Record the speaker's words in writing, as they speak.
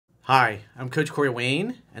Hi, I'm Coach Corey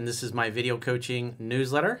Wayne, and this is my video coaching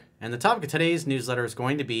newsletter. And the topic of today's newsletter is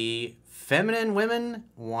going to be feminine women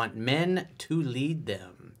want men to lead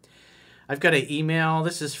them. I've got an email.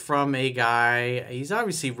 This is from a guy. He's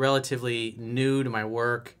obviously relatively new to my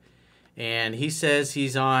work, and he says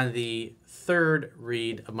he's on the third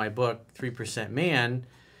read of my book, 3% Man.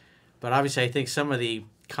 But obviously, I think some of the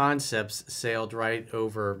concepts sailed right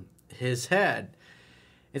over his head.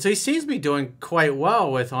 And so he seems to be doing quite well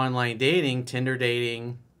with online dating, Tinder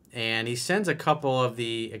dating, and he sends a couple of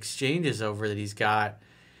the exchanges over that he's got.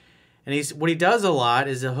 And what he does a lot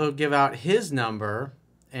is that he'll give out his number,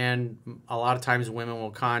 and a lot of times women will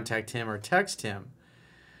contact him or text him.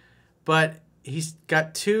 But he's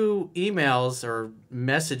got two emails or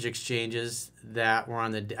message exchanges that were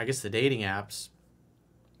on the dating apps,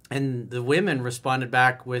 and the women responded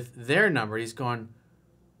back with their number. He's going,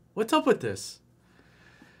 "What's up with this?"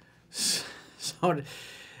 So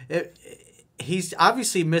he's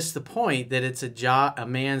obviously missed the point that it's a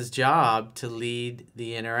man's job to lead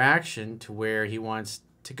the interaction to where he wants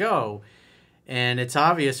to go. And it's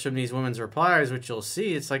obvious from these women's replies, which you'll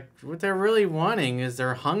see, it's like what they're really wanting is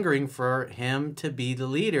they're hungering for him to be the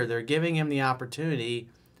leader. They're giving him the opportunity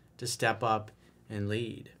to step up and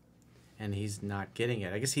lead. And he's not getting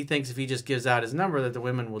it. I guess he thinks if he just gives out his number that the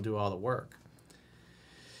women will do all the work.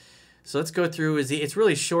 So let's go through it's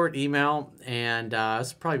really short email, and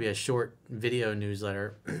this will probably be a short video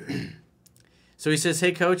newsletter. So he says,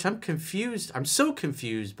 "Hey coach, I'm confused. I'm so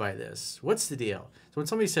confused by this. What's the deal?" So when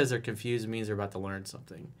somebody says they're confused, it means they're about to learn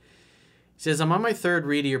something. He says, "I'm on my third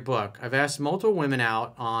read of your book. I've asked multiple women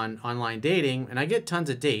out on online dating, and I get tons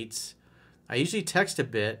of dates. I usually text a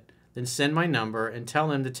bit, then send my number and tell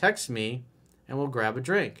them to text me, and we'll grab a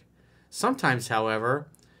drink. Sometimes, however,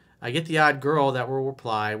 I get the odd girl that will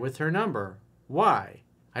reply with her number. Why?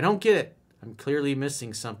 I don't get it. I'm clearly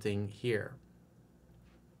missing something here."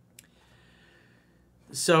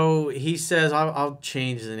 So he says, I'll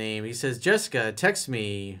change the name. He says, "Jessica, text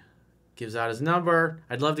me." Gives out his number.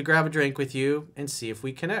 "I'd love to grab a drink with you and see if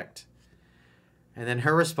we connect." And then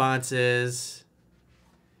her response is,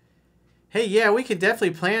 "Hey, yeah, we can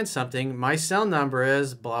definitely plan something. My cell number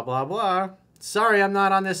is blah, blah, blah. Sorry, I'm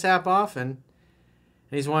not on this app often."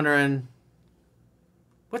 And he's wondering,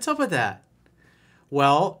 what's up with that?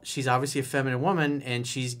 Well, she's obviously a feminine woman, and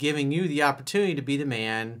she's giving you the opportunity to be the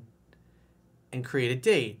man and create a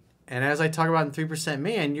date. And as I talk about in 3%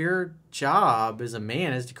 Man, your job as a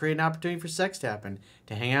man is to create an opportunity for sex to happen,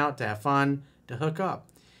 to hang out, to have fun, to hook up.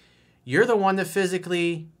 You're the one that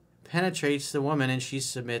physically penetrates the woman, and she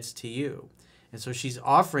submits to you. And so she's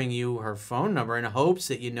offering you her phone number in hopes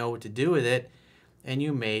that you know what to do with it, and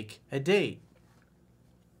you make a date.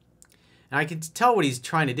 And I can tell what he's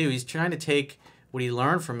trying to do. He's trying to take what he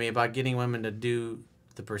learned from me about getting women to do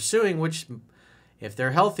the pursuing, which if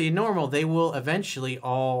they're healthy and normal, they will eventually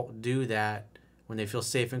all do that when they feel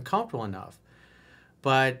safe and comfortable enough.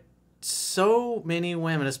 But so many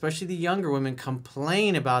women, especially the younger women,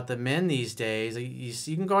 complain about the men these days.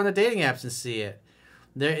 You can go on the dating apps and see it.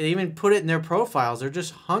 They even put it in their profiles. They're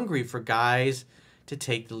just hungry for guys to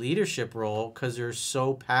take the leadership role because they're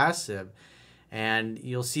so passive. And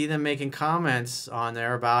you'll see them making comments on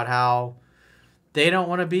there about how they don't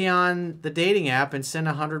want to be on the dating app and send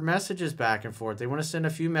 100 messages back and forth. They want to send a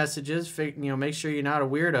few messages, make sure you're not a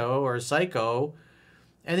weirdo or a psycho,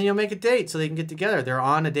 and then you'll make a date so they can get together. They're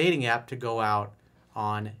on a dating app to go out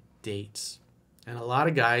on dates. And a lot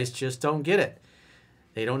of guys just don't get it.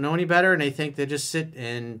 They don't know any better, and they think they just sit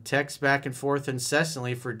and text back and forth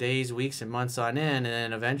incessantly for days, weeks, and months on end, and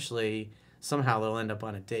then eventually, somehow they'll end up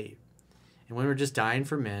on a date. And women are just dying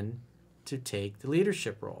for men to take the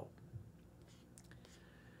leadership role.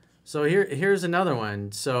 So here's another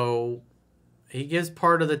one. So he gives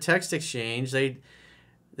part of the text exchange.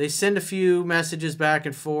 They send a few messages back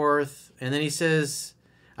and forth, and then he says,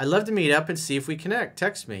 "I'd love to meet up and see if we connect.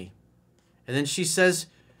 Text me." And then she says,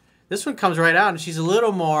 this one comes right out, and she's a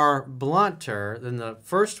little more blunter than the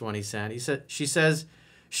first one he sent. She says,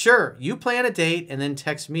 "Sure, you plan a date and then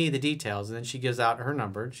text me the details." And then she gives out her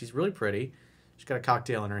number. She's really pretty. She's got a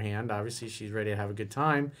cocktail in her hand. Obviously, she's ready to have a good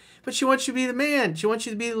time. But she wants you to be the man. She wants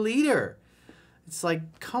you to be the leader. It's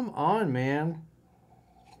like, come on, man.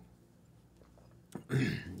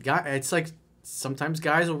 It's like sometimes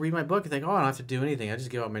guys will read my book and think, "Oh, I don't have to do anything. I just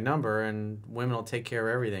give out my number and women will take care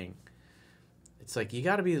of everything." It's like, you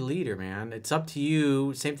got to be the leader, man. It's up to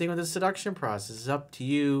you. Same thing with the seduction process. It's up to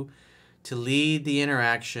you to lead the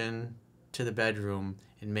interaction to the bedroom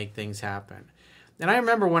and make things happen. And I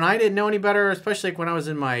remember when I didn't know any better, especially like when I was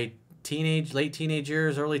in my late teenage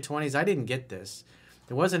years, early 20s, I didn't get this.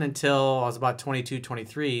 It wasn't until I was about 22,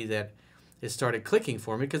 23 that it started clicking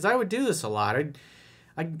for me, because I would do this a lot.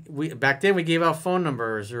 Back then we gave out phone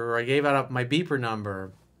numbers, or I gave out my beeper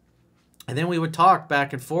number. And then we would talk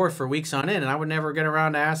back and forth for weeks on end, and I would never get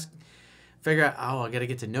around to figure out, oh, I got to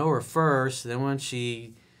get to know her first. Then when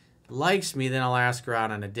she likes me, then I'll ask her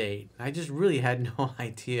out on a date. I just really had no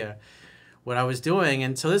idea what I was doing.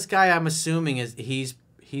 And so this guy, I'm assuming, he's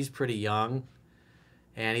pretty young,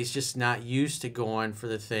 and he's just not used to going for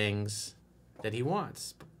the things that he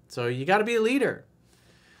wants. So you got to be a leader.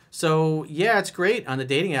 So yeah, it's great on the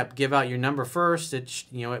dating app. Give out your number first. It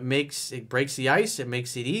breaks the ice. It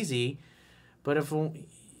makes it easy. But if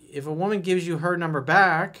a woman gives you her number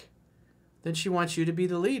back, then she wants you to be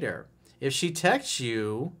the leader. If she texts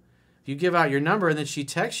you, if you give out your number and then she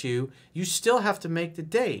texts you, you still have to make the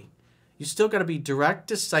date. You still got to be direct,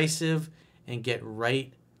 decisive, and get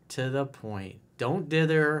right to the point. Don't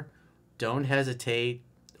dither, don't hesitate,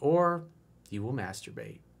 or you will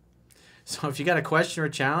masturbate. So if you got a question or a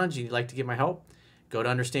challenge and you'd like to get my help, go to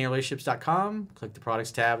understandrelationships.com, click the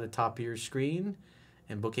products tab at the top of your screen,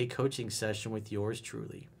 and book a coaching session with yours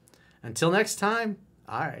truly. Until next time,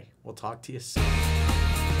 I will talk to you soon.